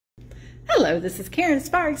Hello, this is Karen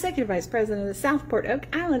Spar, Executive Vice President of the Southport Oak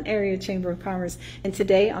Island Area Chamber of Commerce. And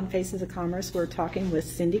today on Faces of Commerce, we're talking with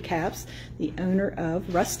Cindy Capps, the owner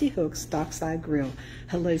of Rusty Hook's Dockside Grill.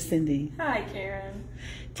 Hello, Cindy. Hi, Karen.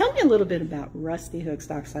 Tell me a little bit about Rusty Hook's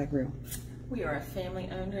Dockside Grill. We are a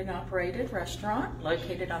family-owned and operated restaurant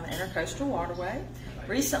located on the Intracoastal Waterway.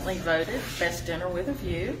 Recently voted Best Dinner with a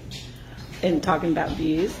View. And talking about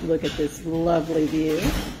views, look at this lovely view.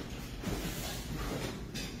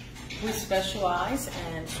 We specialize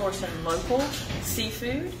in sourcing local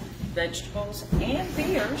seafood, vegetables, and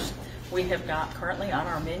beers. We have got currently on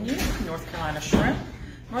our menu North Carolina shrimp,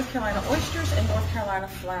 North Carolina oysters, and North Carolina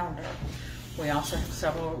flounder. We also have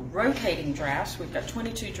several rotating drafts. We've got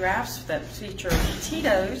 22 drafts that feature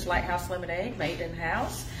Tito's Lighthouse Lemonade made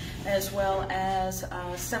in-house, as well as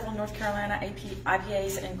several North Carolina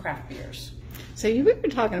IPAs and craft beers. So you were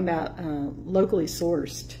talking about locally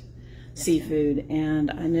sourced seafood,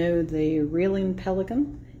 and I know the Reeling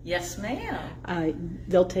Pelican. Yes, ma'am.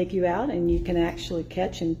 They'll take you out and you can actually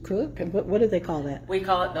catch and cook. What do they call that? We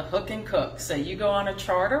call it the hook and cook. So you go on a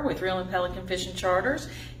charter with Reeling Pelican Fishing Charters,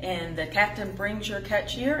 and the captain brings your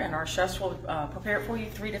catch here, and our chefs will prepare it for you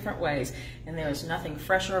 3 different ways. And there is nothing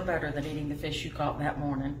fresher or better than eating the fish you caught that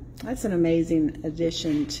morning. That's an amazing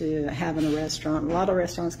addition to having a restaurant. A lot of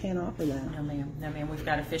restaurants can't offer that. No, ma'am. No, ma'am. We've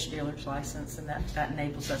got a fish dealer's license, and that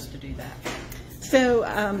enables us to do that. So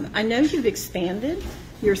I know you've expanded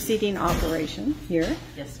your seating operation here.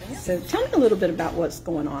 Yes, ma'am. So tell me a little bit about what's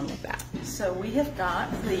going on with that. So we have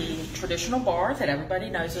got the traditional bar that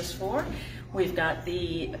everybody knows us for. We've got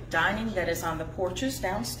the dining that is on the porches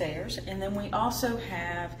downstairs, and then we also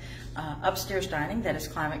have upstairs dining that is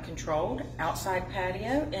climate controlled, outside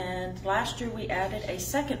patio, and last year we added a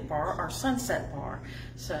second bar, our Sunset Bar.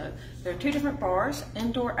 So there are 2 different bars,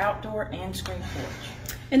 indoor, outdoor, and screen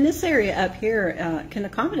porch. And this area up here can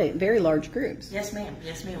accommodate very large groups. Yes, ma'am.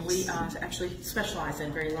 Yes, ma'am. We actually specialize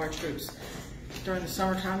in very large groups. During the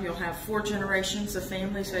summertime, you'll have 4 generations of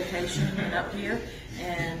families vacationing up here.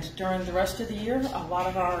 And during the rest of the year, a lot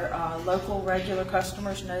of our local regular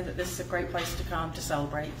customers know that this is a great place to come to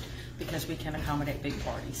celebrate because we can accommodate big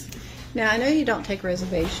parties. Now, I know you don't take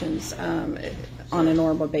reservations on a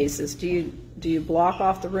normal basis. Do you block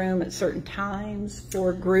off the room at certain times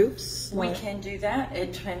for groups? We can do that.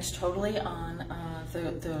 It depends totally on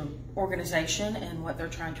the organization and what they're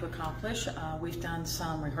trying to accomplish. We've done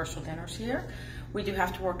some rehearsal dinners here. We do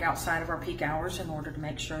have to work outside of our peak hours in order to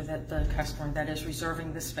make sure that the customer that is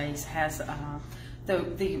reserving the space has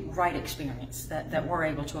the right experience that we're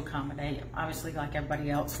able to accommodate. Obviously, like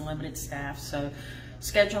everybody else, limited staff, so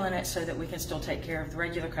scheduling it so that we can still take care of the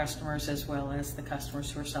regular customers as well as the customers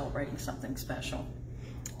who are celebrating something special.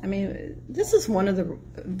 I mean, this is one of the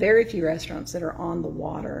very few restaurants that are on the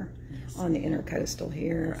water. Yes. On the Intracoastal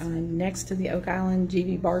here, next to the Oak Island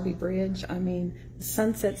Barbee Bridge. I mean, the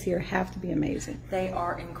sunsets here have to be amazing. They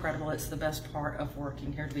are incredible. It's the best part of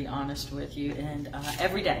working here, to be honest with you. And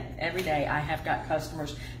every day I have got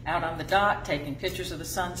customers out on the dock taking pictures of the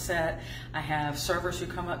sunset. I have servers who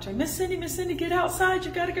come up to me, Miss Cindy, get outside.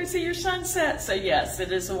 You've got to go see your sunset. So yes,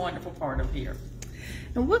 it is a wonderful part of here.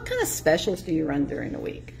 And what kind of specials do you run during the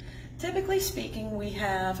week? Typically speaking, we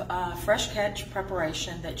have fresh catch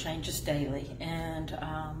preparation that changes daily, and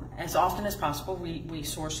as often as possible we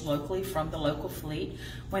source locally from the local fleet.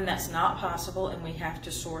 When that's not possible and we have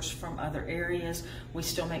to source from other areas, we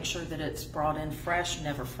still make sure that it's brought in fresh,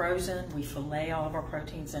 never frozen. We fillet all of our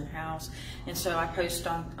proteins in-house, and so I post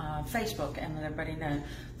on Facebook and let everybody know.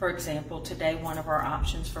 For example, today one of our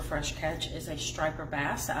options for fresh catch is a striper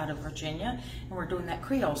bass out of Virginia, and we're doing that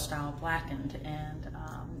Creole style blackened, and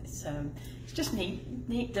so it's just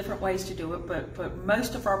neat different ways to do it, but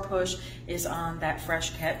most of our push is on that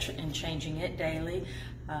fresh catch and changing it daily.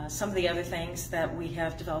 Some of the other things that we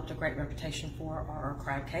have developed a great reputation for are our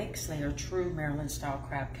crab cakes. They are true Maryland style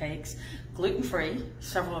crab cakes, gluten-free.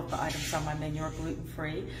 Several of the items on my menu are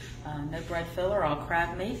gluten-free. No bread filler, all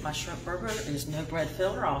crab meat. My shrimp burger is no bread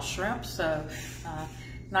filler, all shrimp. So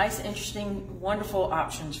nice, interesting, wonderful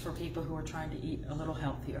options for people who are trying to eat a little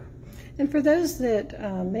healthier. And for those that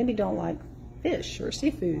maybe don't like fish or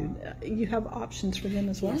seafood, you have options for them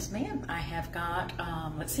as well? Yes, ma'am. I have got,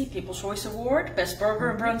 let's see, People's Choice Award, Best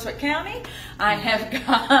Burger in Brunswick County. I have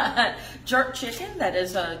got jerk chicken, that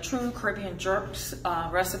is a true Caribbean jerks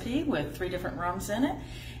recipe with 3 different rums in it.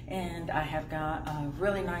 And I have got a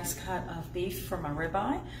really nice cut of beef for my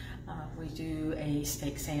ribeye. We do a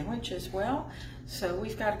steak sandwich as well. So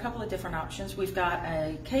we've got a couple of different options. We've got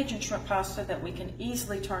a Cajun shrimp pasta that we can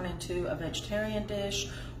easily turn into a vegetarian dish,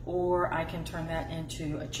 or I can turn that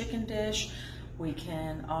into a chicken dish. We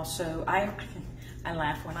can also, I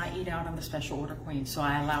laugh when I eat out. I'm the special order queen, so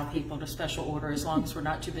I allow people to special order as long as we're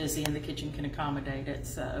not too busy and the kitchen can accommodate it.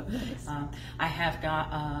 So I have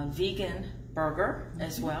got a vegan burger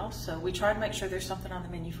as well, so we try to make sure there's something on the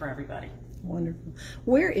menu for everybody. Wonderful.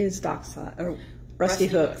 Where is Dockside? Or Rusty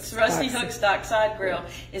Hooks. Rusty Hooks Dockside Grill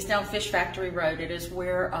is down Fish Factory Road. It is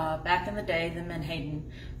where back in the day the Menhaden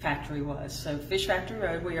factory was. So Fish Factory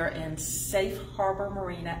Road, we are in Safe Harbor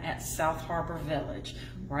Marina at South Harbor Village,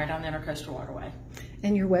 right on the Intracoastal Waterway.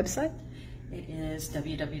 And your website? It is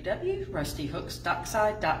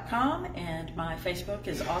www.rustyhooksdockside.com, and my Facebook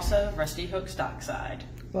is also Rusty Hooks Dockside.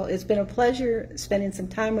 Well, it's been a pleasure spending some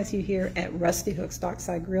time with you here at Rusty Hooks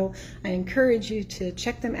Dockside Grill. I encourage you to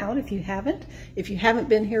check them out if you haven't. If you haven't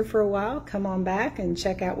been here for a while, come on back and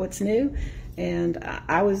check out what's new. And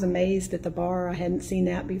I was amazed at the bar. I hadn't seen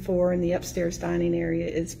that before, and the upstairs dining area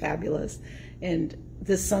is fabulous. And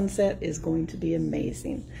this sunset is going to be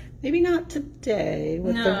amazing. Maybe not today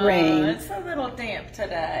with the rain. It's a little damp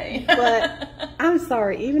today. But I'm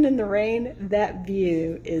sorry, even in the rain, that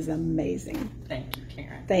view is amazing. Thank you,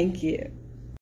 Karen. Thank you.